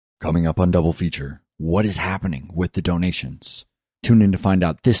Coming up on Double Feature, what is happening with the donations? Tune in to find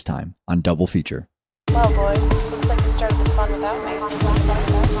out this time on Double Feature. Well, boys, looks like you started the fun without me.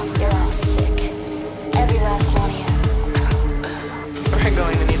 You're all sick. Every last one of you. We're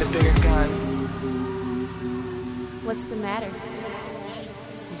going to need a bigger gun. What's the matter?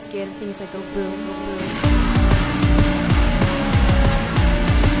 You scared of things that go boom, boom, boom?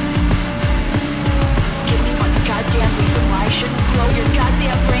 Give me one goddamn reason why I shouldn't blow your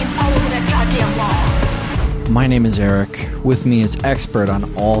goddamn brains all over that goddamn wall. My name is Eric. With me is expert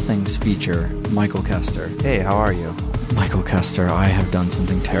on all things feature, Michael Kester. Hey, how are you? Michael Kester, I have done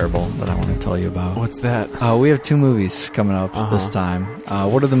something terrible that I want to tell you about. What's that? We have 2 movies coming up this time.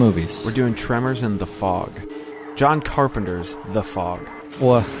 What are the movies? We're doing Tremors and The Fog. John Carpenter's The Fog.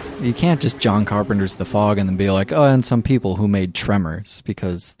 Well, you can't just John Carpenter's The Fog and then be like, oh, and some people who made Tremors,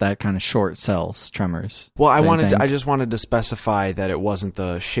 because that kind of short sells Tremors. Well, I just wanted to specify that it wasn't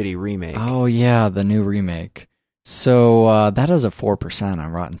the shitty remake. Oh, yeah, the new remake. So that has a 4%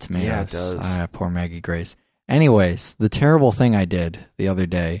 on Rotten Tomatoes. Yeah, it does. Poor Maggie Grace. Anyways, the terrible thing I did the other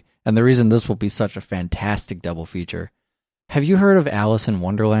day, and the reason this will be such a fantastic double feature. Have you heard of Alice in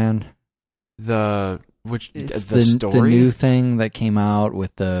Wonderland? It's the story? The new thing that came out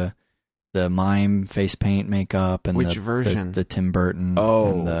with the mime face paint makeup and which version? The Tim Burton.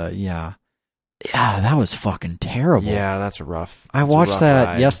 Oh, and yeah, that was fucking terrible. Yeah, that's rough. I watched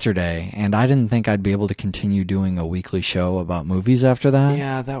that yesterday, and I didn't think I'd be able to continue doing a weekly show about movies after that.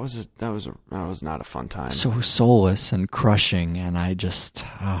 Yeah, that was not a fun time. So soulless and crushing, and I just.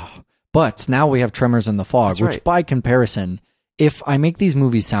 But now we have Tremors and The Fog, That's which right. by comparison. If I make these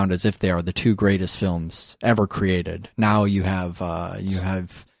movies sound as if they are the 2 greatest films ever created, now you have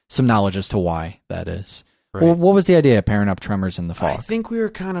some knowledge as to why that is. Right. Well, what was the idea of pairing up Tremors and The Fog? I think we were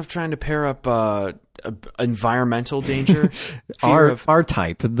kind of trying to pair up environmental danger. our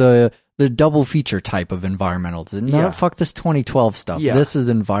type, the double feature type of environmental. No, fuck this 2012 stuff. Yeah. This is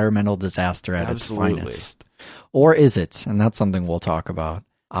environmental disaster at Absolutely. its finest. Or is it? And that's something we'll talk about.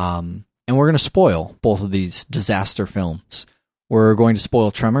 And we're going to spoil both of these disaster films. We're going to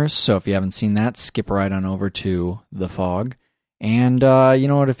spoil Tremors, so if you haven't seen that, skip right on over to The Fog. And you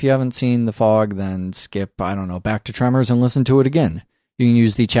know what, if you haven't seen The Fog, then skip, back to Tremors and listen to it again. You can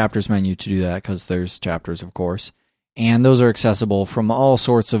use the chapters menu to do that, because there's chapters, of course. And those are accessible from all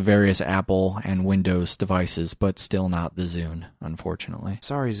sorts of various Apple and Windows devices, but still not the Zune, unfortunately.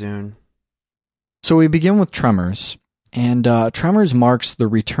 Sorry, Zune. So we begin with Tremors. And Tremors marks the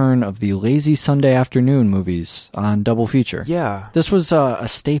return of the lazy Sunday afternoon movies on Double Feature. Yeah. This was a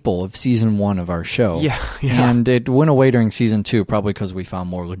staple of season 1 of our show. Yeah. And it went away during season 2, probably because we found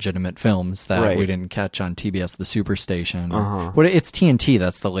more legitimate films that we didn't catch on TBS, the Superstation. But it's TNT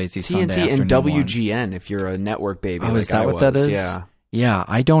that's the lazy Sunday afternoon TNT and WGN if you're a network baby. Oh, like is that what was. that is? Yeah. Yeah,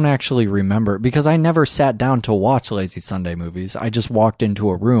 I don't actually remember, because I never sat down to watch lazy Sunday movies. I just walked into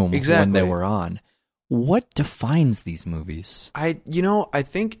a room when they were on. What defines these movies? I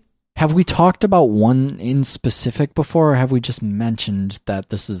think... Have we talked about one in specific before, or have we just mentioned that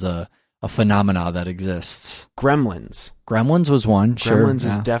this is a phenomena that exists? Gremlins. Gremlins was one, sure. Gremlins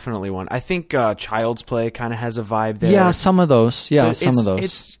is definitely one. I think Child's Play kind of has a vibe there. Yeah, some of those. Yeah, some of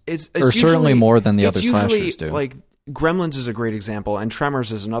those. It's certainly more than the other slashers do. Like, Gremlins is a great example, and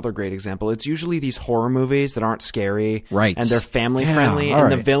Tremors is another great example. It's usually these horror movies that aren't scary, right? And they're family friendly,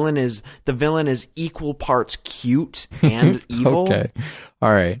 and the villain is equal parts cute and evil. Okay,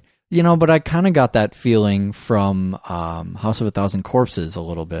 all right. But I kind of got that feeling from House of a Thousand Corpses a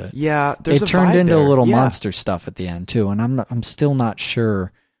little bit. Yeah, it turned into a little monster stuff at the end too, and I'm still not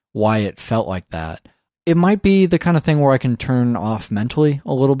sure why it felt like that. It might be the kind of thing where I can turn off mentally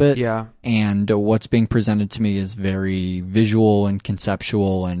a little bit. Yeah. And what's being presented to me is very visual and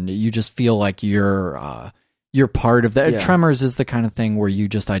conceptual, and you just feel like you're part of that. Yeah. Tremors is the kind of thing where you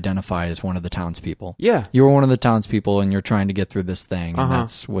just identify as one of the townspeople. Yeah. You're one of the townspeople, and you're trying to get through this thing, and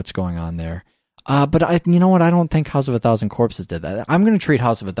that's what's going on there. But you know what? I don't think House of a Thousand Corpses did that. I'm going to treat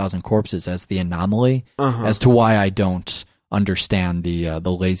House of a Thousand Corpses as the anomaly as to why I don't understand the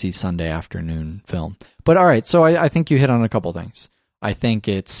lazy Sunday afternoon film. But all right, so I think you hit on a couple things. I think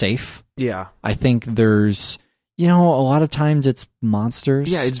it's safe. Yeah. I think there's, a lot of times it's monsters.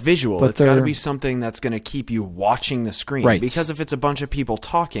 Yeah, it's visual. But it's got to be something that's going to keep you watching the screen. Right. Because if it's a bunch of people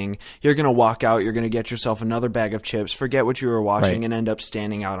talking, you're going to walk out, you're going to get yourself another bag of chips, forget what you were watching, and end up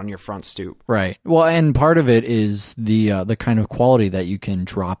standing out on your front stoop. Right. Well, and part of it is the kind of quality that you can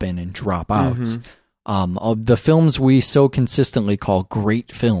drop in and drop out. Of the films we so consistently call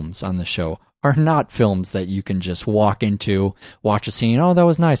great films on the show are not films that you can just walk into, watch a scene, oh, that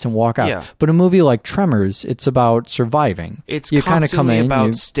was nice, and walk out. Yeah. But a movie like Tremors, it's about surviving. It's you kind of come in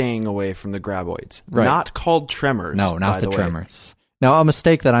about staying away from the graboids. Right. Not called Tremors. No, not the way. Tremors. Now, a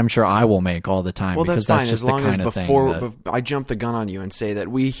mistake that I'm sure I will make all the time, Well, because that's fine, just as long the kind as of before thing that... I jump the gun on you and say that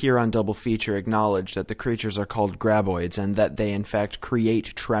we here on Double Feature acknowledge that the creatures are called graboids and that they in fact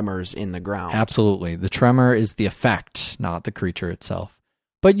create tremors in the ground. Absolutely. The tremor is the effect, not the creature itself.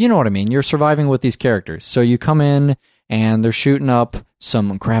 But you know what I mean. You're surviving with these characters. So you come in and they're shooting up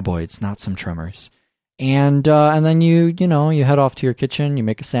some graboids, not some tremors. And then you head off to your kitchen, you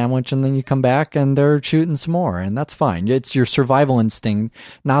make a sandwich, and then you come back and they're shooting some more, and that's fine. It's your survival instinct,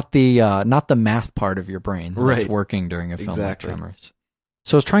 not the math part of your brain that's working during a film like Tremors.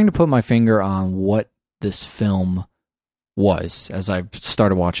 So I was trying to put my finger on what this film was as I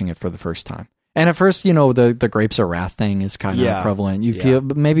started watching it for the first time. And at first, the Grapes of Wrath thing is kind of prevalent. You feel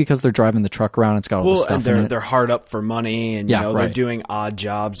maybe because they're driving the truck around, it's got all the stuff in it. They're hard up for money, and they're doing odd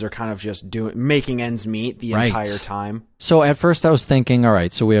jobs. They're kind of just making ends meet the entire time. So at first, I was thinking, all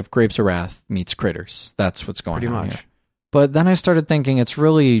right, so we have Grapes of Wrath meets Critters. That's what's going on here. But then I started thinking it's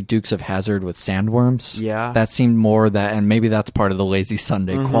really Dukes of Hazzard with sandworms. Yeah, that seemed more that, and maybe that's part of the lazy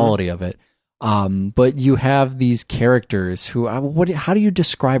Sunday quality of it. But you have these characters who, how do you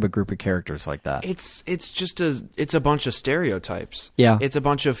describe a group of characters like that? It's a bunch of stereotypes. Yeah. It's a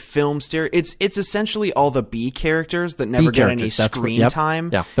bunch of film it's essentially all the B characters that never get any screen time.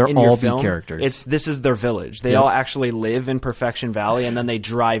 Yeah. They're all B characters. This is their village. They all actually live in Perfection Valley, and then they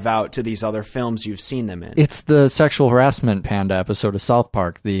drive out to these other films you've seen them in. It's the sexual harassment panda episode of South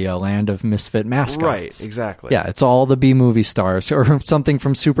Park, the land of misfit mascots. Right. Exactly. Yeah. It's all the B movie stars, or something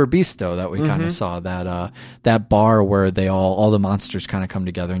from Super Beasto that we kind of saw, that bar where they all the monsters kind of come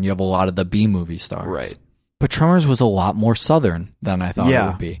together, and you have a lot of the B movie stars. Right. But Tremors was a lot more southern than I thought it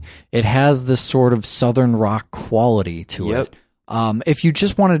would be. It has this sort of southern rock quality to it. If you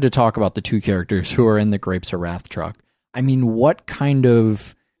just wanted to talk about the two characters who are in the Grapes of Wrath truck, I mean, what kind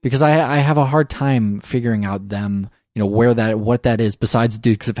of, because I have a hard time figuring out them, what that is besides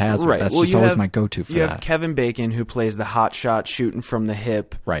Dukes of Hazzard. Right. That's just always my go-to for that. You have Kevin Bacon, who plays the hot shot shooting from the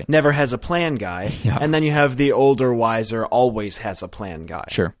hip, right? Never has a plan guy. Yeah. And then you have the older, wiser, always has a plan guy.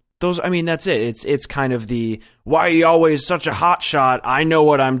 Sure. That's it. It's kind of the, why are you always such a hot shot? I know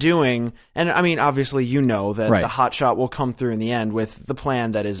what I'm doing. And obviously that the hot shot will come through in the end with the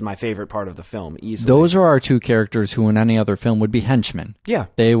plan that is my favorite part of the film, easily. Those are our two characters who in any other film would be henchmen. Yeah.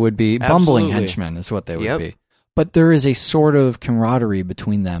 They would be bumbling henchmen is what they would be. But there is a sort of camaraderie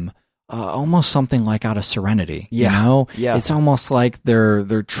between them, almost something like out of Serenity. Yeah. Yeah. It's almost like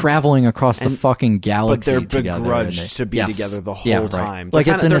they're traveling across the fucking galaxy together. But they're begrudged to be together the whole time. Like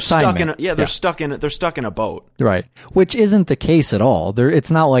it's an assignment. They're stuck in a boat. Right. Which isn't the case at all.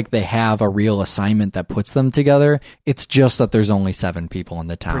 It's not like they have a real assignment that puts them together. It's just that there's only 7 people in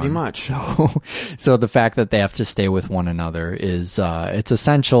the town. Pretty much. So the fact that they have to stay with one another is it's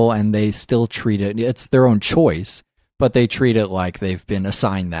essential, and they still treat it's their own choice, but they treat it like they've been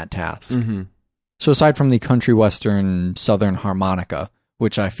assigned that task. Mm-hmm. So aside from the country western southern harmonica,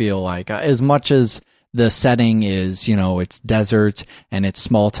 which I feel like as much as the setting is, it's desert and it's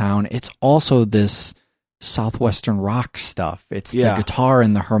small town, it's also this southwestern rock stuff. It's the guitar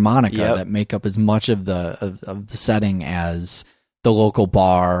and the harmonica that make up as much of the setting as the local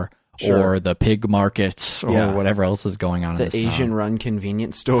bar or the pig markets or whatever else is going on in this town. The Asian-run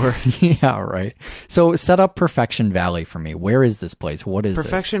convenience store. Yeah, right. So set up Perfection Valley for me. Where is this place? What is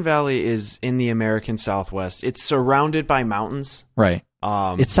Perfection Valley is in the American Southwest. It's surrounded by mountains. Right.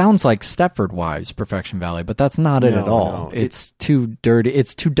 It sounds like Stepford Wives, Perfection Valley, but that's not it at all. No. It's too dirty.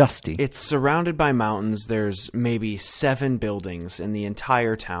 It's too dusty. It's surrounded by mountains. There's maybe 7 buildings in the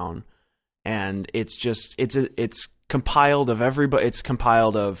entire town, and it's compiled of everybody. It's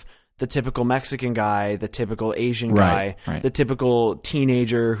compiled of the typical Mexican guy, the typical Asian guy, the typical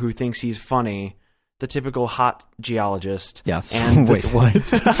teenager who thinks he's funny, the typical hot geologist. Yes. And wait, what?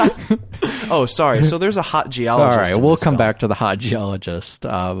 Oh, sorry. So there's a hot geologist. All right, we'll come back to the hot geologist.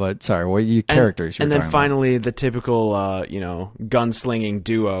 But sorry, what are you characters? And then finally, the typical, gunslinging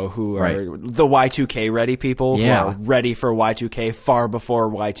duo who are the Y2K ready people who are ready for Y2K far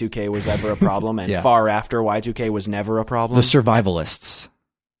before Y2K was ever a problem, and far after Y2K was never a problem. The survivalists.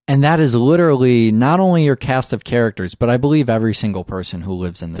 And that is literally not only your cast of characters, but I believe every single person who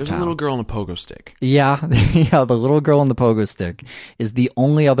lives in the town. There's a little girl in a pogo stick. Yeah, the little girl in the pogo stick is the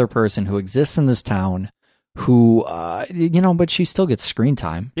only other person who exists in this town who, but she still gets screen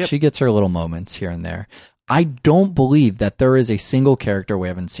time. Yep. She gets her little moments here and there. I don't believe that there is a single character we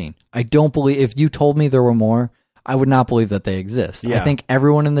haven't seen. I don't believe, if you told me there were more, I would not believe that they exist. I think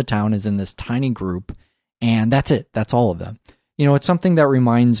everyone in the town is in this tiny group, and that's it. That's all of them. It's something that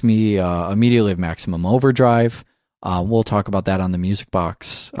reminds me immediately of Maximum Overdrive. We'll talk about that on the Music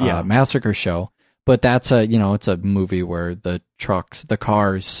Box Massacre show. But that's it's a movie where the trucks, the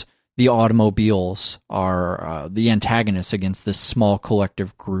cars, the automobiles are the antagonists against this small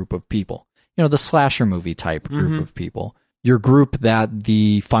collective group of people. The slasher movie type group of people. Your group that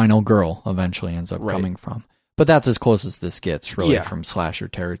the final girl eventually ends up coming from. But that's as close as this gets, really, from slasher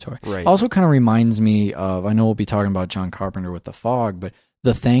territory. Right. Also kind of reminds me of, I know we'll be talking about John Carpenter with The Fog, but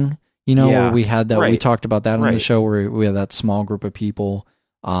The Thing, where we had that, we talked about that on the show, where we had that small group of people.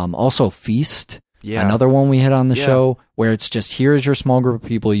 Also Feast, another one we had on the show, where it's just, here's your small group of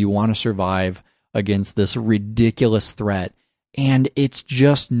people, you want to survive against this ridiculous threat. And it's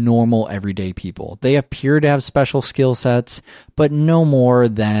just normal, everyday people. They appear to have special skill sets, but no more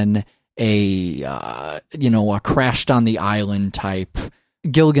than a crashed on the island type,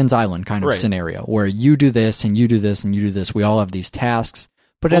 Gilligan's Island kind of scenario, where you do this and you do this and you do this. We all have these tasks,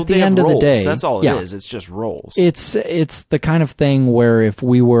 but at the end of the day, that's all it is. It's just roles. It's the kind of thing where if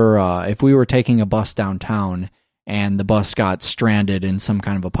we were taking a bus downtown and the bus got stranded in some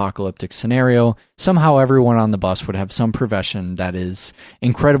kind of apocalyptic scenario, somehow everyone on the bus would have some profession that is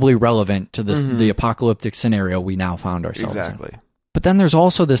incredibly relevant to this the apocalyptic scenario we now found ourselves in. But then there's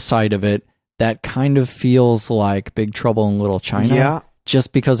also this side of it that kind of feels like Big Trouble in Little China,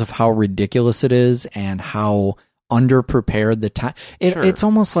 just because of how ridiculous it is and how underprepared the time. It's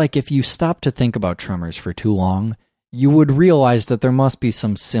almost like if you stop to think about Tremors for too long, you would realize that there must be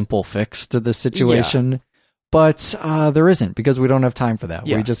some simple fix to the situation. But there isn't, because we don't have time for that.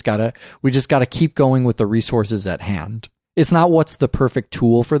 We just gotta keep going with the resources at hand. It's not what's the perfect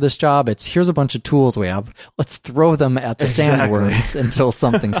tool for this job. It's, here's a bunch of tools we have. Let's throw them at the sandworms until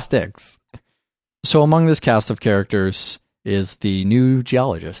something sticks. So among this cast of characters is the new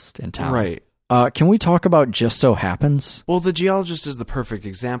geologist in town. Right. Can we talk about Just So Happens? Well, the geologist is the perfect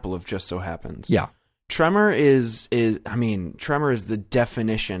example of Just So Happens. Yeah. Tremor is the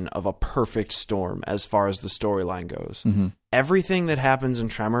definition of a perfect storm as far as the storyline goes. Everything that happens in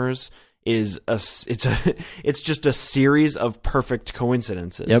Tremors is it's just a series of perfect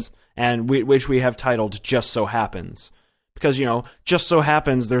coincidences, and which we have titled Just So Happens, because just so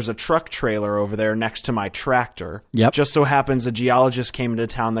happens there's a truck trailer over there next to my tractor. Just so happens a geologist came into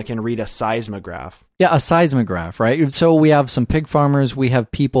town that can read a seismograph. A seismograph, right? So we have some pig farmers, we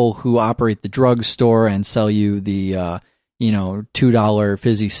have people who operate the drugstore and sell you the $2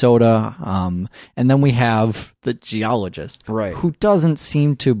 fizzy soda. And then we have the geologist, who doesn't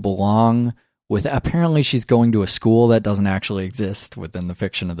seem to belong with, apparently she's going to a school that doesn't actually exist within the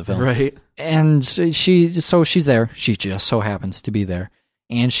fiction of the film. Right. And she's there. She just so happens to be there.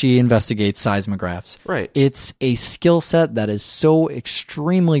 And she investigates seismographs. Right. It's a skill set that is so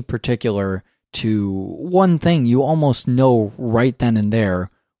extremely particular to one thing. You almost know right then and there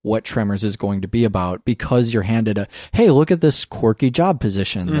what Tremors is going to be about, because you're handed hey, look at this quirky job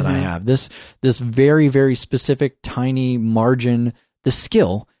position that I have. This very, very specific tiny margin, the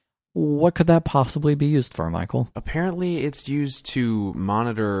skill. What could that possibly be used for, Michael? Apparently it's used to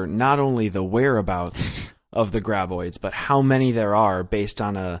monitor not only the whereabouts of the graboids, but how many there are based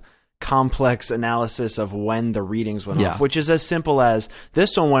on a complex analysis of when the readings went off, which is as simple as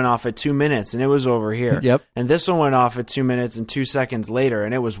this one went off at 2 minutes and it was over here. And this one went off at 2 minutes and 2 seconds later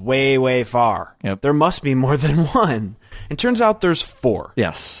and it was way, way far. There must be more than one. And turns out there's 4.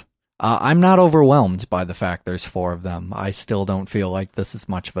 Yes. I'm not overwhelmed by the fact there's 4 of them. I still don't feel like this is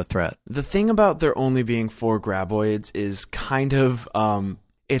much of a threat. The thing about there only being 4 graboids is kind of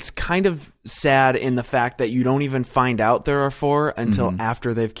it's kind of sad in the fact that you don't even find out there are 4 until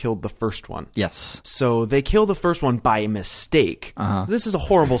after they've killed the first one. Yes. So they kill the first one by mistake. This is a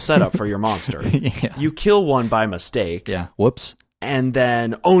horrible setup for your monster. You kill one by mistake. Whoops. And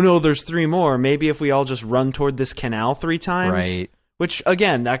then, oh no, there's 3 more. Maybe if we all just run toward this canal 3 times. Right. Which,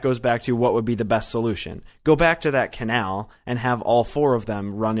 again, that goes back to what would be the best solution. Go back to that canal and have all 4 of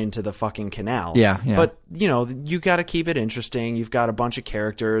them run into the fucking canal. But, you got to keep it interesting. You've got a bunch of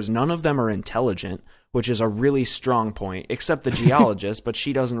characters. None of them are intelligent, which is a really strong point, except the geologist, but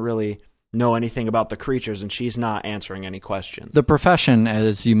she doesn't really know anything about the creatures, and she's not answering any questions. The profession,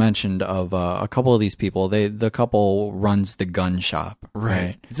 as you mentioned, of a couple of these people, the couple runs the gun shop.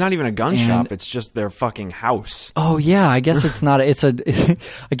 Right. It's not even a gun shop. It's just their fucking house. Oh, yeah. I guess it's not.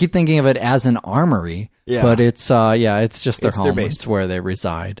 I keep thinking of it as an armory, but it's just their home. It's where they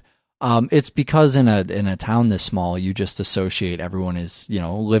reside. It's because in a town this small, you just associate everyone is,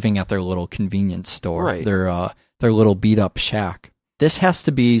 living at their little convenience store, their little beat up shack. this has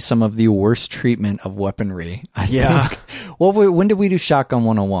to be some of the worst treatment of weaponry. I think. When did we do Shotgun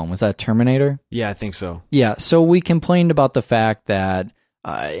 101? Was that Terminator? Yeah, I think so. Yeah, so we complained about the fact that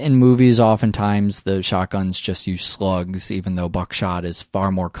in movies, oftentimes the shotguns just use slugs, even though buckshot is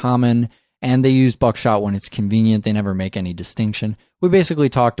far more common. And they use buckshot when it's convenient. They never make any distinction. We basically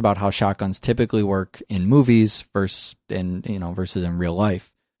talked about how shotguns typically work in movies versus in real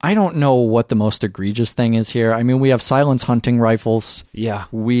life. I don't know what the most egregious thing is here. I mean, we have silence hunting rifles. Yeah.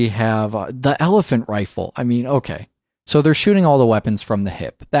 We have the elephant rifle. I mean, okay. So they're shooting all the weapons from the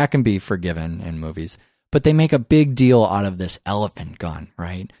hip. That can be forgiven in movies. But they make a big deal out of this elephant gun,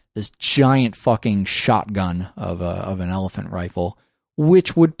 right? This giant fucking shotgun of an elephant rifle,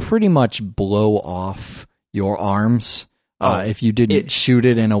 which would pretty much blow off your arms if you didn't shoot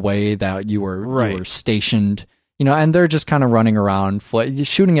it in a way that you were stationed. And they're just kind of running around,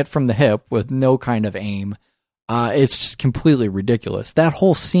 shooting it from the hip with no kind of aim. It's just completely ridiculous. That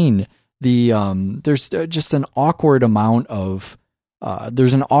whole scene, there's just an awkward amount of...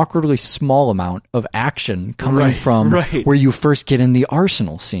 there's an awkwardly small amount of action coming from where you first get in the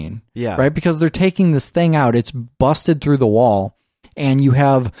arsenal scene. Yeah. Right? Because they're taking this thing out. It's busted through the wall. And you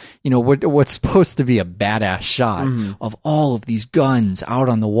have, what's supposed to be a badass shot of all of these guns out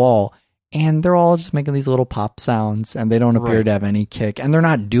on the wall. And they're all just making these little pop sounds, and they don't appear to have any kick. And they're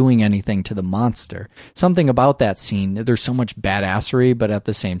not doing anything to the monster. Something about that scene, there's so much badassery, but at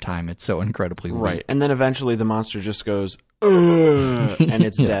the same time, it's so incredibly weak. And then eventually the monster just goes, and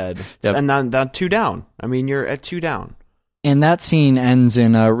it's dead. Yep. And then 2 down. I mean, you're at 2 down. And that scene ends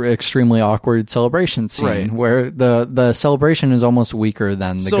in a extremely awkward celebration scene where the celebration is almost weaker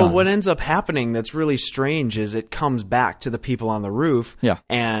than the gun. So what ends up happening that's really strange is it comes back to the people on the roof. Yeah.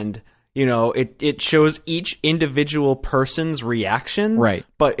 And it shows each individual person's reaction. Right.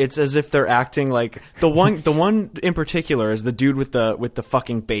 But it's as if they're acting like the one in particular is the dude with the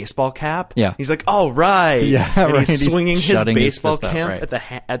fucking baseball cap. Yeah. He's like, "Oh, right." Yeah, and he's swinging his baseball cap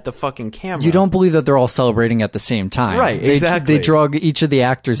at the fucking camera. You don't believe that they're all celebrating at the same time. Right, exactly. They drug each of the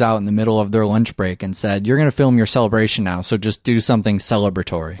actors out in the middle of their lunch break and said, "You're going to film your celebration now, so just do something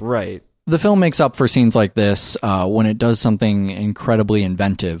celebratory." Right. The film makes up for scenes like this when it does something incredibly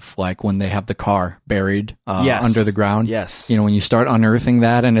inventive, like when they have the car buried under the ground. Yes. When you start unearthing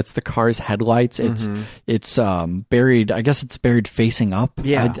that and it's the car's headlights, it's buried. I guess it's buried facing up.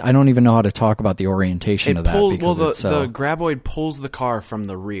 Yeah. I don't even know how to talk about the orientation of that. The graboid pulls the car from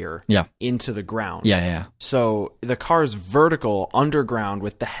the rear into the ground. Yeah. So the car's vertical underground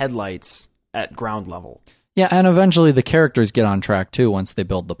with the headlights at ground level. Yeah, and eventually the characters get on track too once they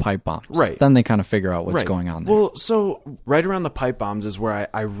build the pipe bombs. Right. Then they kind of figure out what's going on there. Well, so right around the pipe bombs is where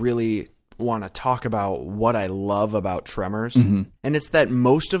I really want to talk about what I love about Tremors. And it's that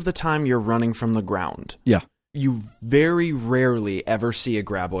most of the time you're running from the ground. Yeah. You very rarely ever see a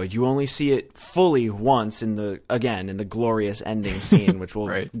graboid. You only see it fully once in the glorious ending scene, which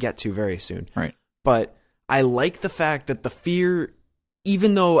we'll get to very soon. Right. But I like the fact that the fear...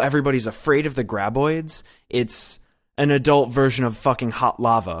 Even though everybody's afraid of the graboids, it's an adult version of fucking hot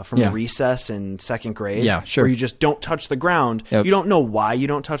lava from Recess in 2nd grade. Yeah, sure. Where you just don't touch the ground. Yep. You don't know why you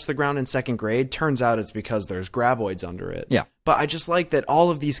don't touch the ground in 2nd grade. Turns out it's because there's graboids under it. Yeah. But I just like that all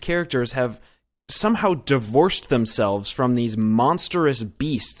of these characters have somehow divorced themselves from these monstrous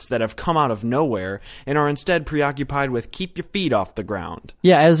beasts that have come out of nowhere and are instead preoccupied with keep your feet off the ground.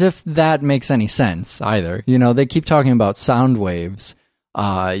 Yeah, as if that makes any sense either. They keep talking about sound waves.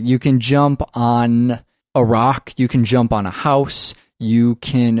 You can jump on a rock, you can jump on a house,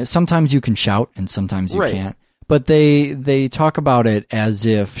 sometimes you can shout and sometimes you can't. But they talk about it as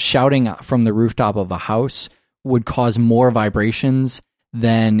if shouting from the rooftop of a house would cause more vibrations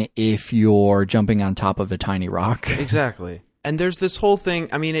than if you're jumping on top of a tiny rock. Exactly. And there's this whole thing,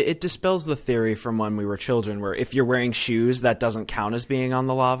 I mean, it dispels the theory from when we were children where if you're wearing shoes, that doesn't count as being on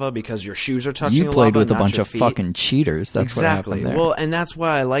the lava because your shoes are touching the lava. You played with a bunch of fucking cheaters. That's what happened there. Well, and that's what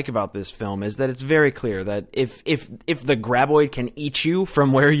I like about this film is that it's very clear that if the graboid can eat you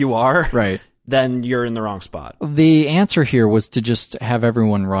from where you are, then you're in the wrong spot. The answer here was to just have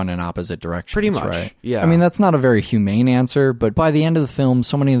everyone run in opposite directions. Pretty much, right? Yeah. I mean, that's not a very humane answer, but by the end of the film,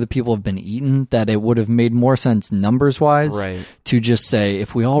 so many of the people have been eaten that it would have made more sense numbers-wise to just say,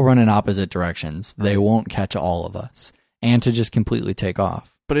 if we all run in opposite directions, they won't catch all of us, and to just completely take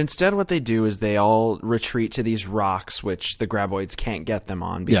off. But instead what they do is they all retreat to these rocks, which the graboids can't get them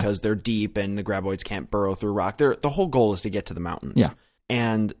on because they're deep and the graboids can't burrow through rock. The whole goal is to get to the mountains. Yeah.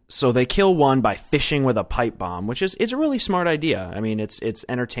 And so they kill one by fishing with a pipe bomb, which is a really smart idea. I mean, it's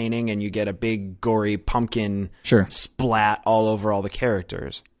entertaining, and you get a big gory pumpkin splat all over all the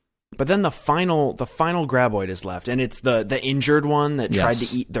characters. But then the final graboid is left, and it's the injured one that tried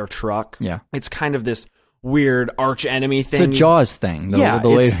to eat their truck. Yeah. It's kind of this weird arch enemy thing. It's a Jaws thing.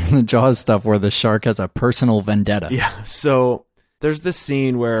 The Jaws stuff where the shark has a personal vendetta. Yeah. So there's this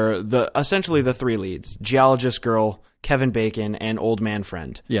scene where essentially the three leads, geologist girl, Kevin Bacon, and old man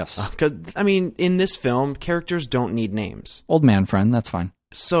friend. Yes. Because, in this film, characters don't need names. Old man friend, that's fine.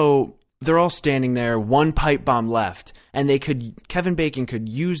 So they're all standing there, one pipe bomb left, and Kevin Bacon could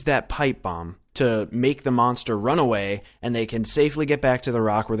use that pipe bomb to make the monster run away, and they can safely get back to the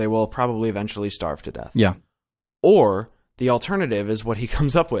rock where they will probably eventually starve to death. Yeah. Or the alternative is what he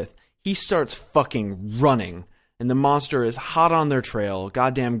comes up with. He starts fucking running, and the monster is hot on their trail,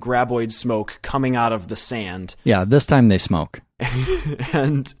 goddamn graboid smoke coming out of the sand. Yeah, this time they smoke.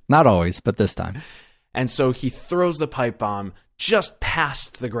 And not always, but this time. And so he throws the pipe bomb just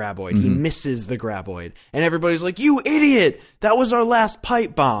past the graboid. He misses the graboid. And everybody's like, "You idiot! That was our last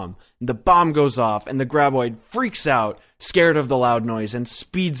pipe bomb." And the bomb goes off, and the graboid freaks out, scared of the loud noise, and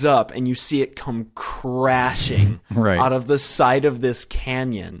speeds up, and you see it come crashing out of the side of this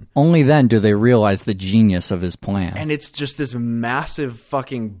canyon. Only then do they realize the genius of his plan. And it's just this massive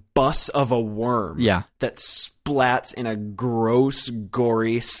fucking bus of a worm that splats in a gross,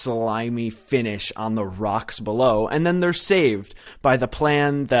 gory, slimy finish on the rocks below. And then they're saved by the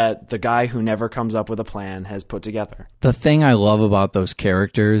plan that the guy who never comes up with a plan has put together. The thing I love about those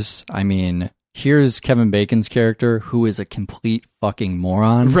characters, here's Kevin Bacon's character, who is a complete fucking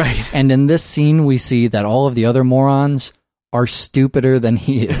moron. Right. And in this scene, we see that all of the other morons are stupider than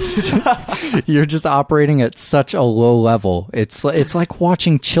he is. You're just operating at such a low level. It's like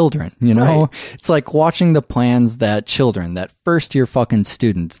watching children, you know? Right. It's like watching the plans that children, that first-year fucking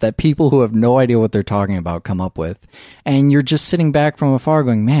students, that people who have no idea what they're talking about come up with. And you're just sitting back from afar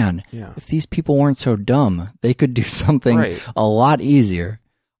going, man, if these people weren't so dumb, they could do something a lot easier.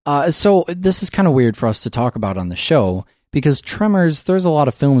 So this is kind of weird for us to talk about on the show, because Tremors, there's a lot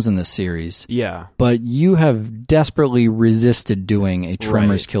of films in this series. Yeah. But you have desperately resisted doing a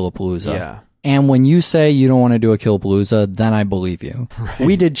Tremors Killapalooza. Yeah. And when you say you don't want to do a Killapalooza, then I believe you. Right.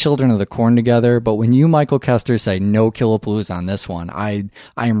 We did Children of the Corn together, but when you, Michael Kester, say no Killapalooza on this one, I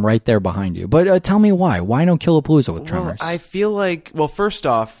am right there behind you. But tell me why. Why no Killapalooza with Tremors? Well, I feel like, first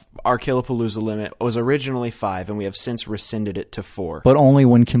off, our Killapalooza limit was originally 5, and we have since rescinded it to 4. But only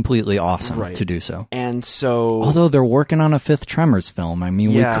when completely awesome to do so. And so... Although they're working on a 5th Tremors film.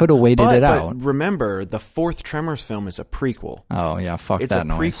 We could have waited it out. But remember, the 4th Tremors film is a prequel. Oh, yeah, fuck it's that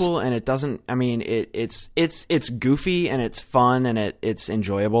noise. It's a prequel, and it doesn't... It's goofy, and it's fun, and it's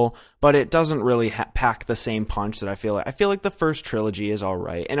enjoyable, but it doesn't really pack the same punch that I feel like. I feel like the first trilogy is all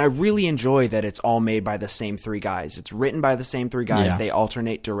right, and I really enjoy that it's all made by the same 3 guys. It's written by the same 3 guys. Yeah. They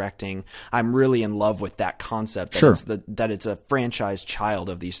alternate directing. I'm really in love with that concept that it's a franchise child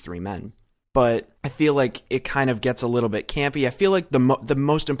of these 3 men. But I feel like it kind of gets a little bit campy. I feel like the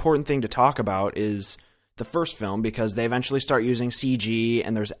most important thing to talk about is the first film, because they eventually start using CG,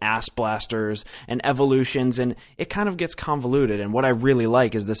 and there's ass blasters and evolutions, and it kind of gets convoluted. And what I really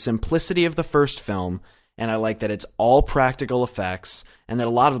like is the simplicity of the first film, and I like that it's all practical effects, and that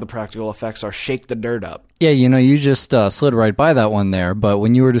a lot of the practical effects are shake the dirt up. Yeah, you just slid right by that one there, but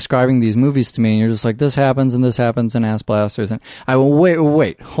when you were describing these movies to me, and you're just like, this happens, and ass blasters, and I will,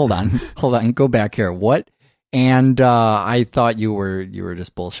 wait, hold on, go back here, what? And I thought you were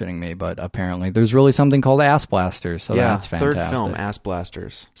just bullshitting me, but apparently there's really something called ass blasters, so that's fantastic. Third film, ass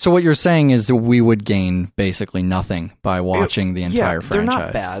blasters. So what you're saying is that we would gain basically nothing by watching the entire franchise. They're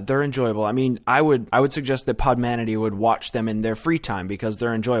not bad. They're enjoyable. I would suggest that Podmanity would watch them in their free time because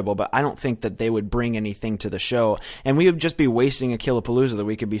they're enjoyable, but I don't think that they would bring anything to the show, and we would just be wasting a Killapalooza that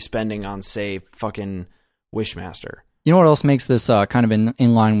we could be spending on, say, fucking Wishmaster. You know what else makes this kind of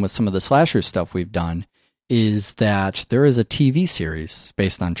in line with some of the slasher stuff we've done? Is that there is a TV series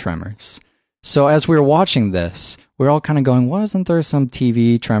based on Tremors. So as we were watching this, we're all kind of going, wasn't there some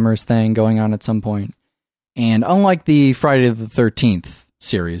TV Tremors thing going on at some point? And unlike the Friday the 13th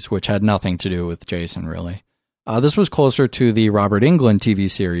series, which had nothing to do with Jason, really, this was closer to the Robert Englund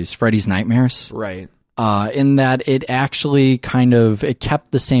TV series, Freddy's Nightmares. Right. In that it actually it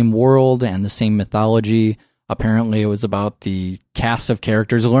kept the same world and the same mythology. Apparently it was about the cast of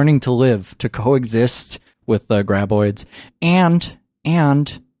characters learning to live, to coexist with the graboids, and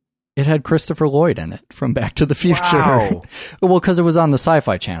it had Christopher Lloyd in it from Back to the Future. Wow. Well, because it was on the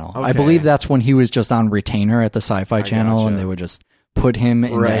Sci-Fi Channel. Okay. I believe that's when he was just on retainer at the Sci-Fi Channel, and they would just put him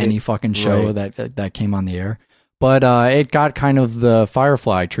into any fucking show that came on the air. But it got kind of the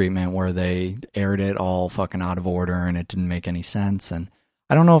Firefly treatment where they aired it all fucking out of order, and it didn't make any sense. And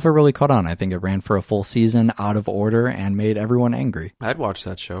I don't know if it really caught on. I think it ran for a full season out of order and made everyone angry. I'd watch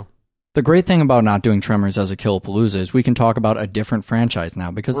that show. The great thing about not doing Tremors as a Killapalooza is we can talk about a different franchise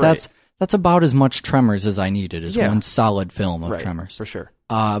now, because that's about as much Tremors as I needed, is one solid film of Tremors. For sure.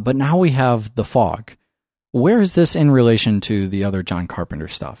 But now we have The Fog. Where is this in relation to the other John Carpenter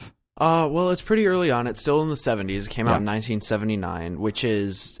stuff? Well, it's pretty early on. It's still in the 70s. It came out in 1979, which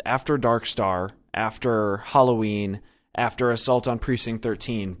is after Dark Star, after Halloween, after Assault on Precinct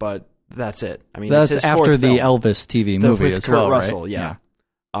 13, but that's it. I mean, that's it's his after the film. Elvis TV movie as Kurt well, Russell, right? Yeah.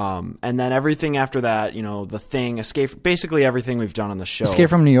 And then everything after that, The Thing, Escape, basically everything we've done on the show. Escape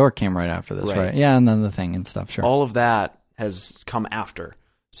from New York came right after this, right? Yeah, and then The Thing and stuff, sure. All of that has come after.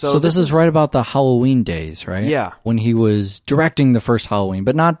 So this is right about the Halloween days, right? Yeah. When he was directing the first Halloween,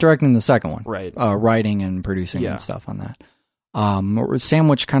 but not directing the second one. Right. Writing and producing and stuff on that.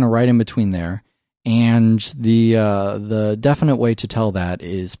 Sandwich kind of right in between there. And the definite way to tell that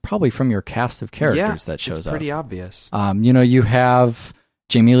is probably from your cast of characters that shows up. It's pretty obvious. You have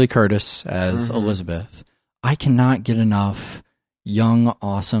Jamie Lee Curtis as Elizabeth. I cannot get enough young,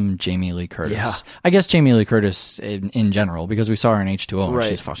 awesome Jamie Lee Curtis. Yeah. I guess Jamie Lee Curtis in general, because we saw her in H2O and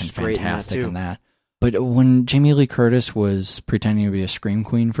she's fucking fantastic in that. But when Jamie Lee Curtis was pretending to be a scream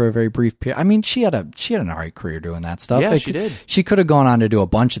queen for a very brief period, I mean, she had an alright career doing that stuff. Yeah, she did. She could have gone on to do a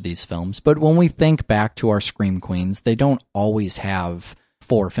bunch of these films, but when we think back to our scream queens, they don't always have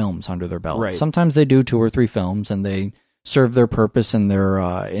 4 films under their belt. Right. Sometimes they do 2 or 3 films, and they serve their purpose in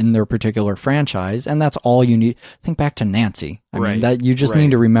their particular franchise, and that's all you need. Think back to Nancy. I mean, that you just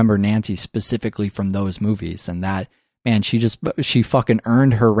need to remember Nancy specifically from those movies, and that, man, she fucking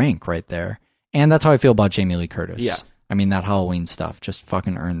earned her rank right there. And that's how I feel about Jamie Lee Curtis. Yeah. I mean, that Halloween stuff just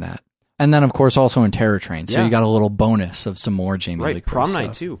fucking earned that. And then, of course, also in Terror Train. So you got a little bonus of some more Jamie Lee Curtis Prom Night,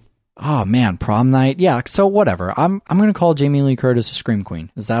 stuff. too. Oh, man, Prom Night. Yeah, so whatever. I'm going to call Jamie Lee Curtis a scream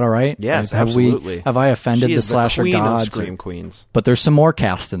queen. Is that all right? Yes, absolutely. Have I offended she the is slasher queen gods? Of scream queens. But there's some more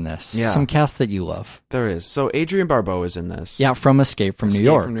cast in this. Yeah. Some cast that you love. There is. So Adrienne Barbeau is in this. Yeah, from Escape from New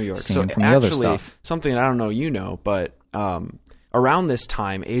York. So from the other stuff. Something I don't know but around this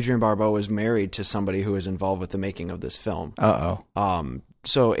time, Adrienne Barbeau was married to somebody who was involved with the making of this film.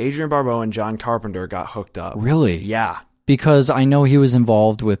 So Adrienne Barbeau and John Carpenter got hooked up. Really? Yeah. Because I know he was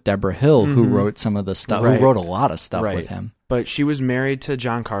involved with Deborah Hill, who wrote some of the stuff, who wrote a lot of stuff with him. But she was married to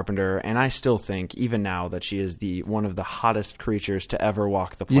John Carpenter, and I still think, even now, that she is one of the hottest creatures to ever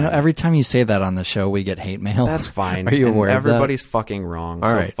walk the planet. Every time you say that on the show, we get hate mail. That's fine. Are you aware of that? Everybody's fucking wrong,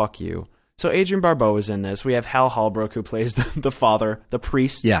 fuck you. So Adrienne Barbeau is in this. We have Hal Holbrook, who plays the father, the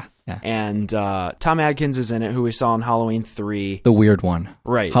priest. Yeah. And Tom Atkins is in it, who we saw in Halloween 3. The weird one.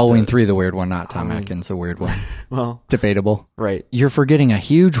 Right. Halloween 3, the weird one, not Tom Atkins, the weird one. Well. Debatable. Right. You're forgetting a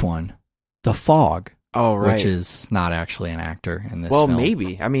huge one. The Fog. Oh, right. Which is not actually an actor in this film. film. Well,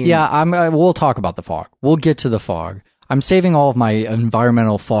 maybe. I mean... Yeah, we'll talk about The Fog. We'll get to The Fog. I'm saving all of my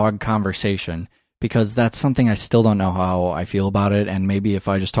environmental fog conversation, because that's something I still don't know how I feel about it, and maybe if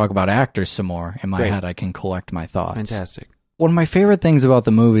I just talk about actors some more in my head, I can collect my thoughts. Fantastic. One of my favorite things about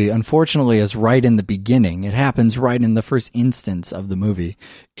the movie, unfortunately, is right in the beginning. It happens right in the first instance of the movie.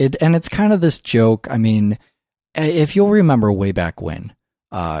 And it's kind of this joke. I mean, if you'll remember way back when,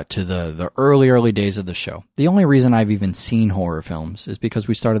 to the early days of the show, the only reason I've even seen horror films is because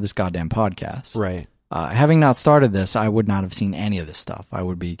we started this goddamn podcast. Right. Having not started this, I would not have seen any of this stuff. I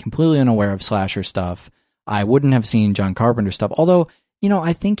would be completely unaware of slasher stuff. I wouldn't have seen John Carpenter stuff. Although,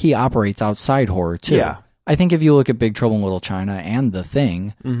 I think he operates outside horror too. Yeah. I think if you look at Big Trouble in Little China and The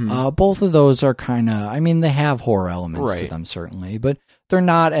Thing, both of those are kind of, they have horror elements to them, certainly, but they're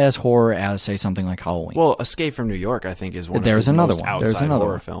not as horror as, say, something like Halloween. Well, Escape from New York, I think, is one There's of the another most one. outside There's another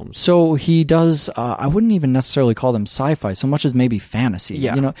horror one. films. So he does, I wouldn't even necessarily call them sci-fi so much as maybe fantasy.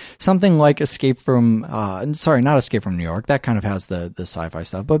 Yeah. Something like Escape from, not Escape from New York, that kind of has the sci-fi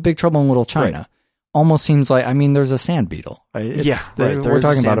stuff, but Big Trouble in Little China. Right. Almost seems like, there's a sand beetle. We're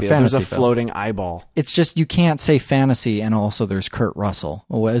talking about a fantasy There's a floating eyeball. It's just, you can't say fantasy and also there's Kurt Russell.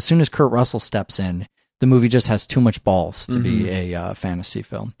 Well, as soon as Kurt Russell steps in, the movie just has too much balls to be a fantasy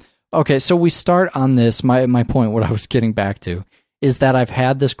film. Okay, so we start on this. My point, what I was getting back to, is that I've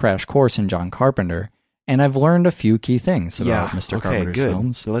had this crash course in John Carpenter, and I've learned a few key things about Mr. Carpenter's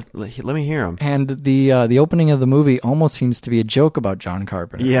films. So let me hear them. And the opening of the movie almost seems to be a joke about John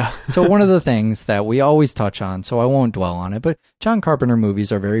Carpenter. Yeah. So one of the things that we always touch on, so I won't dwell on it, but John Carpenter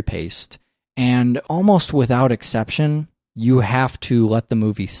movies are very paced, and almost without exception, you have to let the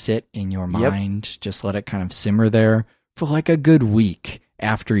movie sit in your mind, just let it kind of simmer there for like a good week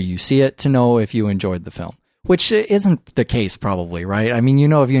after you see it to know if you enjoyed the film, which isn't the case probably, right? If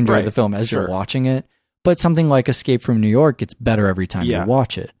you enjoyed the film as you're watching it. But something like Escape from New York, it's better every time you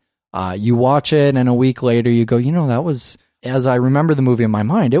watch it. You watch it, and a week later you go, that was as I remember the movie in my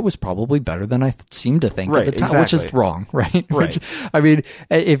mind, it was probably better than I seemed to think at the time, which is wrong, right? Right. I mean,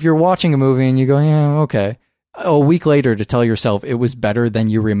 if you're watching a movie and you go, yeah, okay, a week later to tell yourself it was better than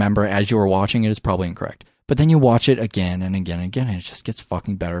you remember as you were watching it is probably incorrect. But then you watch it again and again and again, and it just gets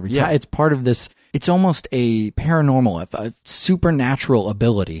fucking better every time. It's part of this. It's almost a paranormal, a supernatural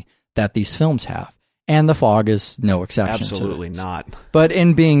ability that these films have. And The Fog is no exception. Absolutely not. But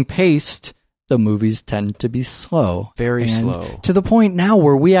in being paced, the movies tend to be slow. Very slow. To the point now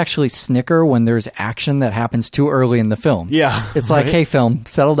where we actually snicker when there's action that happens too early in the film. Yeah. It's like, hey, film,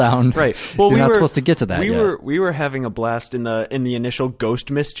 settle down. Right. Well, You're not supposed to get to that yet. We were having a blast in the initial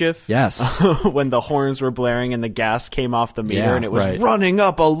Ghost Mischief. Yes. When the horns were blaring and the gas came off the meter and it was running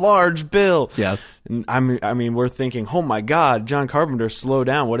up a large bill. Yes. And I mean, we're thinking, oh my God, John Carpenter, slow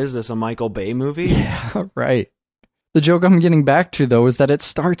down. What is this, a Michael Bay movie? Yeah, right. The joke I'm getting back to, though, is that it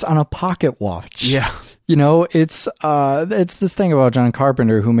starts on a pocket watch. Yeah. You know, it's this thing about John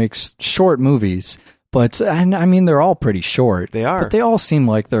Carpenter who makes short movies, and I mean, they're all pretty short. They are. But they all seem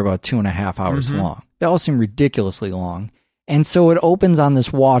like they're about 2.5 hours long. They all seem ridiculously long. And so it opens on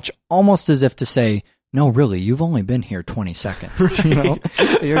this watch almost as if to say, no, really, you've only been here 20 seconds. Right. You know,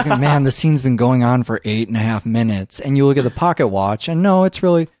 you're going, man, the scene's been going on for 8.5 minutes. And you look at the pocket watch and no, it's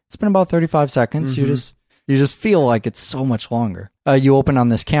been about 35 seconds. You just feel like it's so much longer. You open on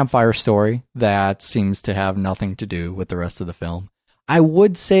this campfire story that seems to have nothing to do with the rest of the film. I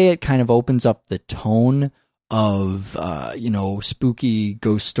would say it kind of opens up the tone of, spooky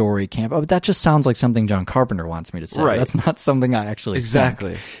ghost story camp. But that just sounds like something John Carpenter wants me to say. Right. That's not something I actually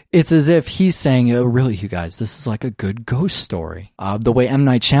Exactly. think. It's as if he's saying, oh, really, you guys, this is like a good ghost story. The way M.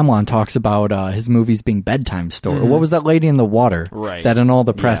 Night Shyamalan talks about his movies being bedtime story. What was that Lady in the Water? Right. That in all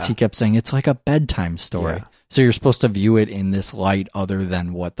the press he kept saying, it's like a bedtime story. Yeah. So you're supposed to view it in this light other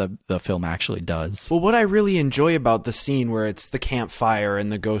than what the film actually does. Well, what I really enjoy about the scene where it's the campfire and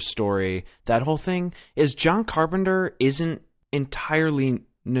the ghost story, that whole thing, is John Carpenter isn't entirely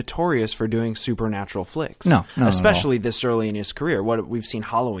notorious for doing supernatural flicks. No, especially this early in his career. What we've seen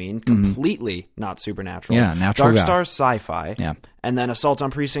Halloween, completely not supernatural. Yeah, natural. Dark Star's sci-fi. Yeah. And then Assault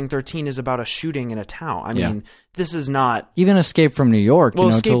on Precinct 13 is about a shooting in a town. I mean, this is not... Even Escape from New York, to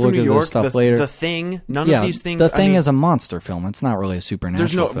look at this stuff later. The Thing, none of these things... The Thing is a monster film. It's not really a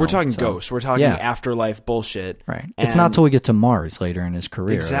supernatural film. We're talking ghosts. We're talking afterlife bullshit. Right. It's not till we get to Mars later in his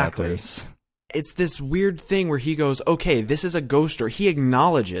career. Exactly. It's this weird thing where he goes, okay, this is a ghost story. He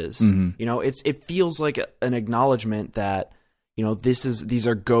acknowledges, it feels like an acknowledgement that, these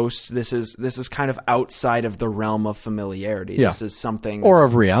are ghosts. This is kind of outside of the realm of familiarity. Yeah. This is something or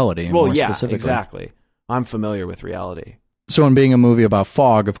of reality. More specifically. Exactly. I'm familiar with reality. So in being a movie about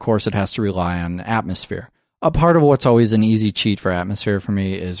fog, of course, it has to rely on atmosphere. A part of what's always an easy cheat for atmosphere for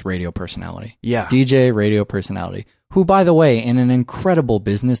me is radio personality. Yeah. DJ radio personality, who, by the way, in an incredible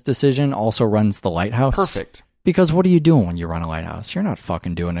business decision, also runs the lighthouse. Perfect. Because what are you doing when you run a lighthouse? You're not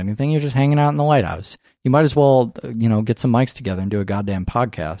fucking doing anything. You're just hanging out in the lighthouse. You might as well, get some mics together and do a goddamn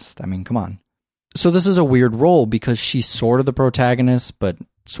podcast. I mean, come on. So this is a weird role because she's sort of the protagonist, but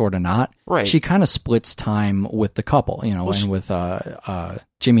sort of not. Right. She kind of splits time with the couple, and with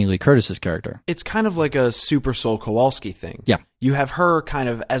Jamie Lee Curtis's character. It's kind of like a Super Soul Kowalski thing. Yeah. You have her kind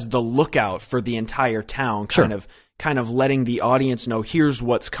of as the lookout for the entire town, kind of letting the audience know here's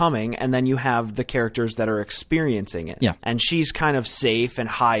what's coming, and then you have the characters that are experiencing it. Yeah. And she's kind of safe and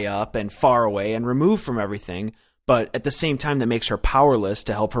high up and far away and removed from everything, but at the same time that makes her powerless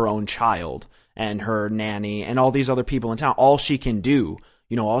to help her own child and her nanny and all these other people in town. All she can do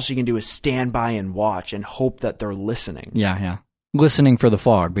is stand by and watch and hope that they're listening. Yeah. Listening for the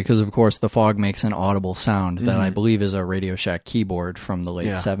fog, because of course the fog makes an audible sound that I believe is a Radio Shack keyboard from the late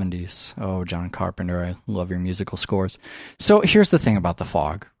 70s. Oh, John Carpenter, I love your musical scores. So here's the thing about the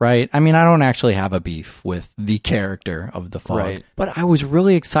fog, right? I mean, I don't actually have a beef with the character of the fog, but I was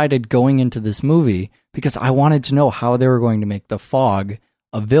really excited going into this movie because I wanted to know how they were going to make the fog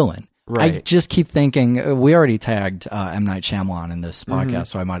a villain. Right. I just keep thinking, we already tagged M. Night Shyamalan in this podcast,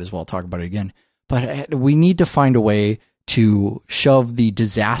 so I might as well talk about it again. But we need to find a way to shove the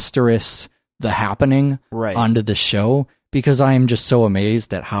disastrous, the happening onto the show, because I am just so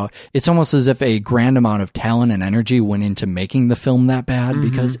amazed at how it's almost as if a grand amount of talent and energy went into making the film that bad,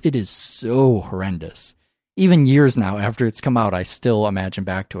 because it is so horrendous. Even years now after it's come out, I still imagine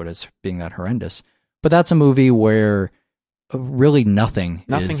back to it as being that horrendous. But that's a movie where really nothing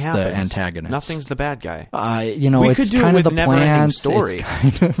is happens. The antagonist. Nothing's the bad guy. It's kind of the plants. Story.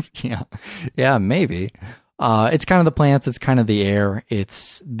 It's kind of, maybe. It's kind of the plants. It's kind of the air.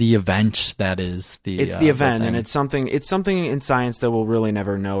 It's the event that is the. It's the event, and it's something in science that we'll really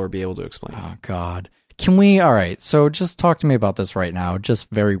never know or be able to explain. Oh God! Can we? All right. So just talk to me about this right now, just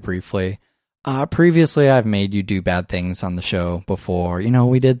very briefly. Previously, I've made you do bad things on the show before.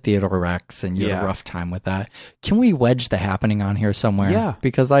 We did Theodore Rex, and you had a rough time with that. Can we wedge The Happening on here somewhere? Yeah.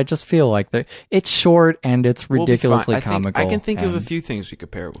 Because I just feel like it's short and it's ridiculously comical. I can think of a few things we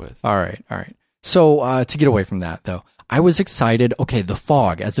could pair it with. All right. So to get away from that, though, I was excited. Okay, The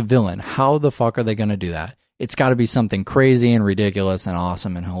Fog as a villain. How the fuck are they going to do that? It's got to be something crazy and ridiculous and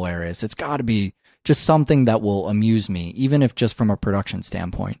awesome and hilarious. It's got to be just something that will amuse me, even if just from a production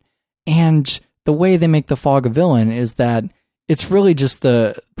standpoint. And the way they make the Fog a villain is that it's really just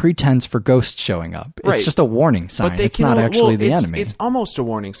the pretense for ghosts showing up. It's just a warning sign. It's not actually the enemy. It's almost a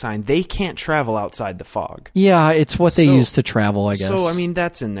warning sign. They can't travel outside the fog. Yeah, it's what they use to travel, I guess. So, I mean,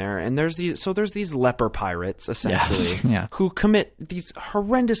 that's in there. And there's these leper pirates, essentially, who commit these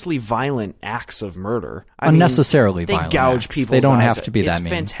horrendously violent acts of murder. Unnecessarily violent. They gouge people. They don't have to be that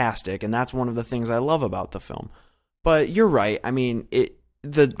mean. It's fantastic, and that's one of the things I love about the film. But you're right. I mean,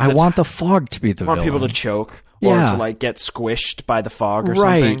 I want the Fog to be the villain. I want people to choke or to get squished by the fog or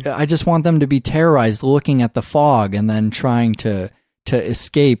something. Right. I just want them to be terrorized looking at the fog and then trying to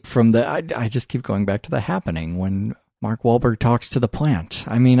escape from the... I just keep going back to The Happening when Mark Wahlberg talks to the plant.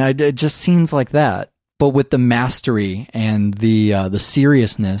 I mean, it just scenes like that. But with the mastery and the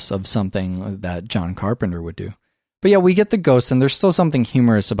seriousness of something that John Carpenter would do. But yeah, we get the ghost, and there's still something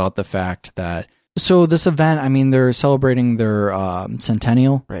humorous about the fact that... So this event, I mean, they're celebrating their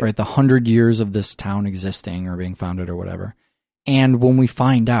centennial, right? The 100 years of this town existing or being founded or whatever. And when we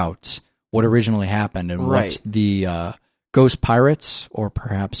find out what originally happened and what the ghost pirates, or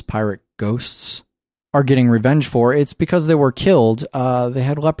perhaps pirate ghosts, are getting revenge for, it's because they were killed. They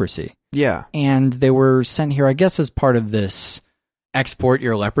had leprosy. Yeah. And they were sent here, I guess, as part of this export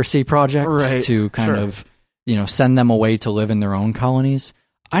your leprosy project to kind of, send them away to live in their own colonies.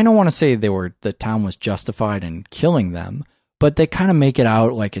 I don't want to say the town was justified in killing them, but they kind of make it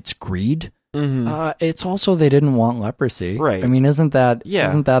out like it's greed. Mm-hmm. It's also they didn't want leprosy. Right. I mean, isn't that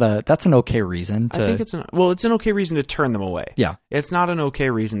that's an okay reason to... I think it's an okay reason to turn them away. Yeah. It's not an okay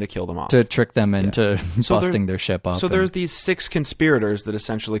reason to kill them off. To trick them into busting their ship up. So there's these 6 conspirators that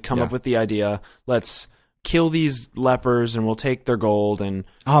essentially come up with the idea, let's kill these lepers and we'll take their gold. And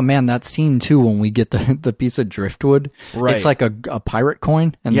oh man, that scene too when we get the piece of driftwood, it's like a pirate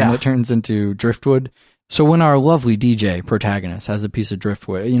coin, and then it turns into driftwood. So when our lovely DJ protagonist has a piece of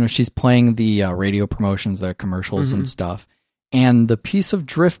driftwood, she's playing the radio promotions, the commercials and stuff, and the piece of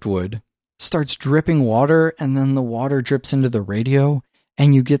driftwood starts dripping water, and then the water drips into the radio,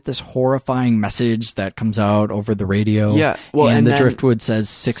 and you get this horrifying message that comes out over the radio. Yeah. Well, and the driftwood says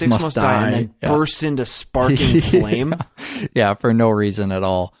 6 must die. And then bursts into sparking flame. Yeah, for no reason at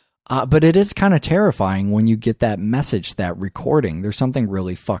all. But it is kind of terrifying when you get that message, that recording. There's something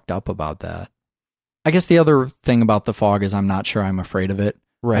really fucked up about that. I guess the other thing about the fog is I'm not sure I'm afraid of it.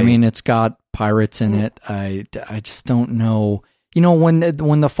 Right. I mean, it's got pirates in it. I just don't know. When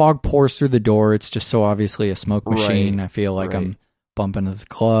the fog pours through the door, it's just so obviously a smoke machine. I feel like I'm bumping into the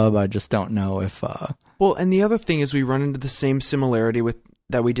club. I just don't know if... Well, and the other thing is we run into the same similarity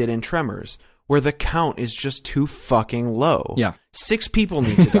that we did in Tremors, where the count is just too fucking low. Yeah. 6 people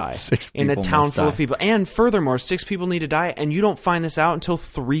need to die in a town full of people. And furthermore, 6 people need to die, and you don't find this out until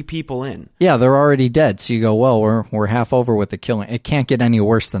 3 people in. Yeah, they're already dead. So you go, well, we're half over with the killing. It can't get any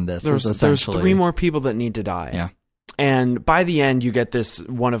worse than this. There's 3 more people that need to die. Yeah. And by the end, you get this,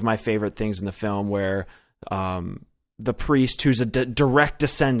 one of my favorite things in the film, where... the priest, who's a direct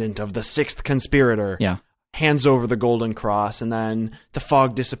descendant of the 6th conspirator, hands over the golden cross, and then the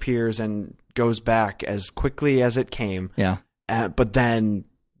fog disappears and goes back as quickly as it came. Yeah. But then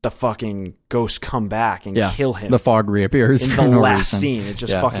the fucking ghosts come back and kill him. The fog reappears in for the no last reason. scene. It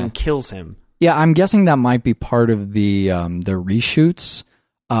just fucking kills him. Yeah, I'm guessing that might be part of the reshoots.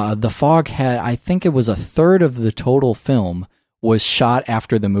 The fog had, I think it was a third of the total film was shot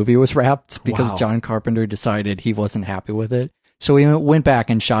after the movie was wrapped because John Carpenter decided he wasn't happy with it. So he went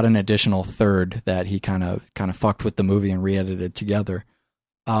back and shot an additional third that he kind of fucked with the movie and re-edited together.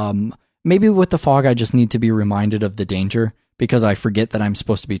 Maybe with the fog, I just need to be reminded of the danger because I forget that I'm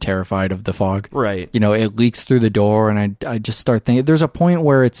supposed to be terrified of the fog. Right. It leaks through the door, and I just start thinking, there's a point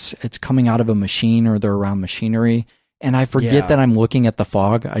where it's coming out of a machine or they're around machinery, and I forget that I'm looking at the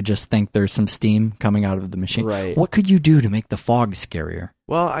fog. I just think there's some steam coming out of the machine. Right. What could you do to make the fog scarier?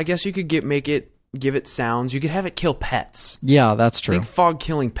 Well, I guess you could give it sounds. You could have it kill pets. Yeah, that's true. I think fog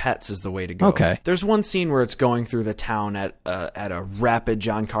killing pets is the way to go. Okay. There's one scene where it's going through the town at a rapid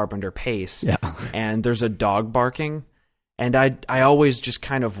John Carpenter pace. Yeah. And there's a dog barking. And I always just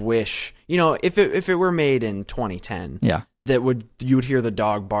kind of wish, if it were made in 2010, you would hear the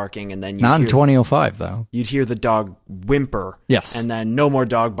dog barking, and then not in 2005 though. You'd hear the dog whimper, yes, and then no more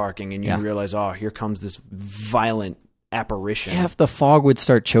dog barking, and you realize, oh, here comes this violent apparition. Yeah, if the fog would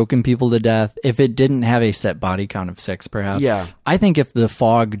start choking people to death, if it didn't have a set body count of 6, perhaps. Yeah. I think if the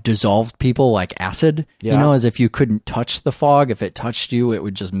fog dissolved people like acid, as if you couldn't touch the fog, if it touched you, it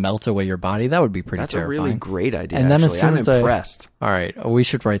would just melt away your body. That would be pretty terrifying. That's a really great idea, and then actually. I'm impressed. All right, we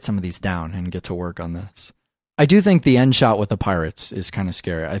should write some of these down and get to work on this. I do think the end shot with the pirates is kind of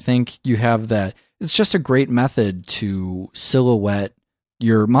scary. I think you have that. It's just a great method to silhouette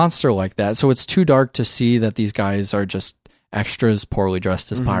your monster like that. So it's too dark to see that these guys are just extras poorly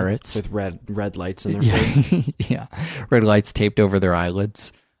dressed as pirates. With red lights in their face. Yeah. Red lights taped over their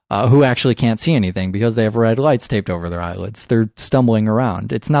eyelids. Who actually can't see anything because they have red lights taped over their eyelids. They're stumbling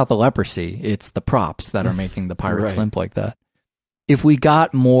around. It's not the leprosy. It's the props that are making the pirates limp like that. If we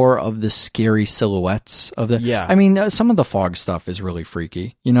got more of the scary silhouettes of the... Yeah. I mean, some of the fog stuff is really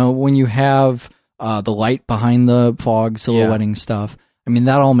freaky. When you have the light behind the fog silhouetting stuff, I mean,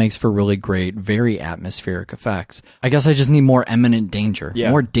 that all makes for really great, very atmospheric effects. I guess I just need more imminent danger. Yeah.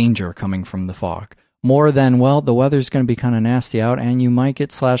 More danger coming from the fog. More than, well, the weather's going to be kind of nasty out, and you might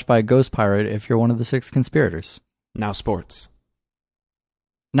get slashed by a ghost pirate if you're one of the 6 conspirators. Now sports.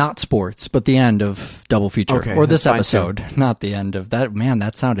 Not sports, but the end of Double Feature. Okay, or this episode. Not the end of that. Man,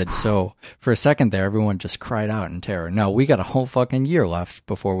 that sounded so... For a second there, everyone just cried out in terror. No, we got a whole fucking year left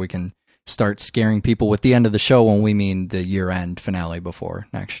before we can start scaring people with the end of the show when we mean the year-end finale before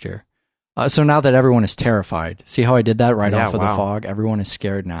next year. So now that everyone is terrified, see how I did that right off of the fog? Everyone is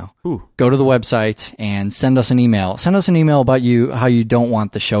scared now. Ooh. Go to the website and send us an email. Send us an email about how you don't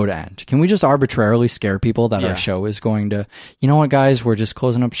want the show to end. Can we just arbitrarily scare people that our show is going to, you know what, guys, we're just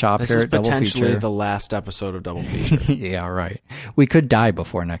closing up shop here at Double Feature. This is potentially the last episode of Double Feature. Yeah, right. We could die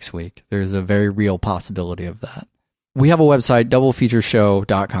before next week. There's a very real possibility of that. We have a website,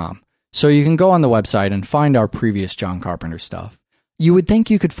 doublefeatureshow.com. So you can go on the website and find our previous John Carpenter stuff. You would think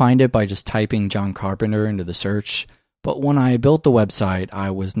you could find it by just typing John Carpenter into the search, but when I built the website,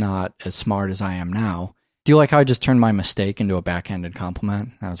 I was not as smart as I am now. Do you like how I just turned my mistake into a backhanded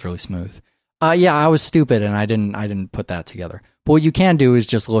compliment? That was really smooth. Yeah, I was stupid and I didn't put that together. But what you can do is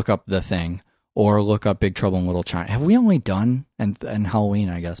just look up The Thing or look up Big Trouble in Little China. Have we only done, and Halloween,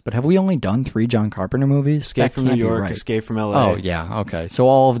 I guess, but have we only done 3 John Carpenter movies? Escape from New York, right. Escape from LA. Oh, yeah, okay. So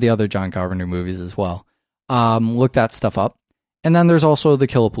all of the other John Carpenter movies as well. Look that stuff up. And then there's also the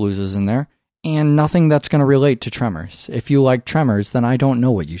Killapaloozas in there, and nothing that's going to relate to Tremors. If you like Tremors, then I don't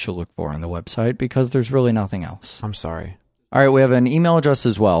know what you should look for on the website, because there's really nothing else. I'm sorry. All right, we have an email address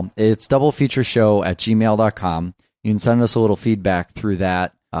as well. It's doublefeatureshow@gmail.com. You can send us a little feedback through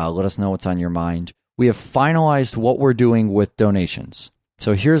that. Let us know what's on your mind. We have finalized what we're doing with donations.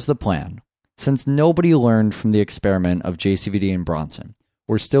 So here's the plan. Since nobody learned from the experiment of JCVD and Bronson,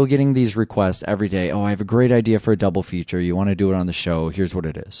 we're still getting these requests every day. Oh, I have a great idea for a double feature. You want to do it on the show? Here's what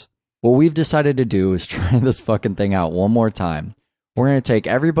it is. What we've decided to do is try this fucking thing out one more time. We're going to take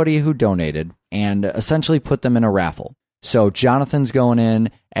everybody who donated and essentially put them in a raffle. So Jonathan's going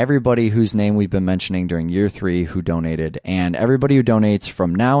in, everybody whose name we've been mentioning during year 3 who donated, and everybody who donates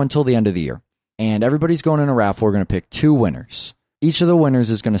from now until the end of the year. And everybody's going in a raffle. We're going to pick 2 winners. Each of the winners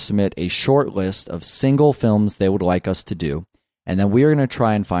is going to submit a short list of single films they would like us to do. And then we are going to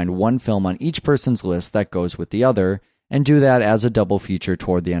try and find one film on each person's list that goes with the other and do that as a double feature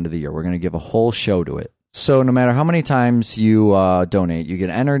toward the end of the year. We're going to give a whole show to it. So no matter how many times you donate, you get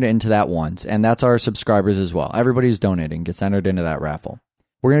entered into that once. And that's our subscribers as well. Everybody who's donating gets entered into that raffle.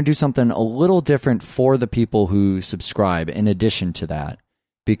 We're going to do something a little different for the people who subscribe in addition to that.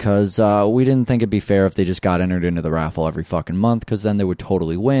 Because we didn't think it'd be fair if they just got entered into the raffle every fucking month, because then they would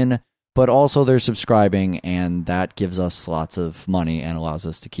totally win. But also they're subscribing, and that gives us lots of money and allows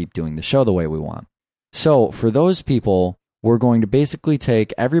us to keep doing the show the way we want. So for those people, we're going to basically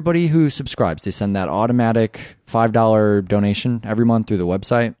take everybody who subscribes. They send that automatic $5 donation every month through the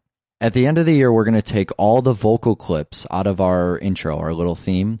website. At the end of the year, we're going to take all the vocal clips out of our intro, our little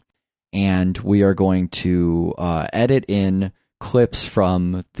theme, and we are going to edit in clips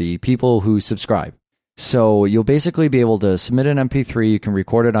from the people who subscribe. So you'll basically be able to submit an MP3, you can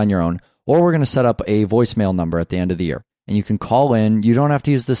record it on your own, or we're going to set up a voicemail number at the end of the year. And you can call in. You don't have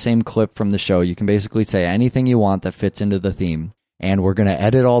to use the same clip from the show. You can basically say anything you want that fits into the theme. And we're going to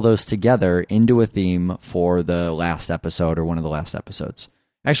edit all those together into a theme for the last episode or one of the last episodes.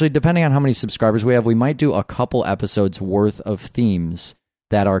 Actually, depending on how many subscribers we have, we might do a couple episodes worth of themes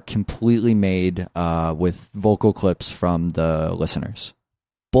that are completely made with vocal clips from the listeners.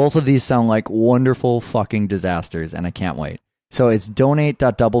 Both of these sound like wonderful fucking disasters, and I can't wait. So it's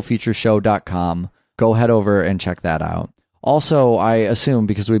donate.doublefeatureshow.com. Go head over and check that out. Also, I assume,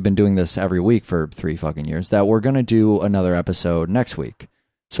 because we've been doing this every week for 3 fucking years, that we're going to do another episode next week.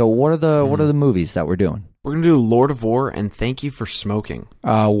 So what are the movies that we're doing? We're going to do Lord of War and Thank You for Smoking.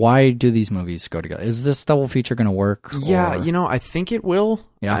 Why do these movies go together? Is this double feature going to work? Yeah, I think it will.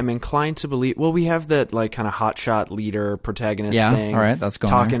 Yeah. I'm inclined to believe. Well, we have that like kind of hotshot leader protagonist thing. All right, that's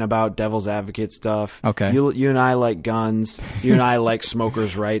going talking there. About devil's advocate stuff. Okay. You and I like guns. You and I like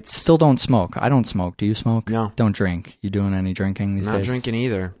smokers' rights. Still don't smoke. I don't smoke. Do you smoke? No. Don't drink. You doing any drinking these days? Not drinking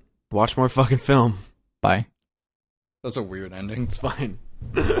either. Watch more fucking film. Bye. That's a weird ending. It's fine.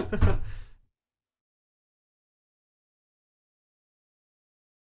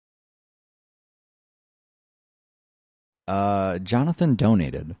 Jonathan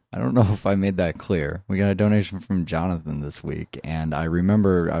donated. I don't know if I made that clear. We got a donation from Jonathan this week, and I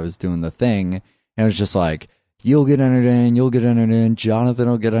remember I was doing the thing, and it was just like, you'll get entered in, Jonathan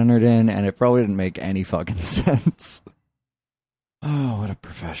will get entered in, and it probably didn't make any fucking sense. Oh, what a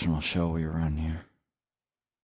professional show we run here.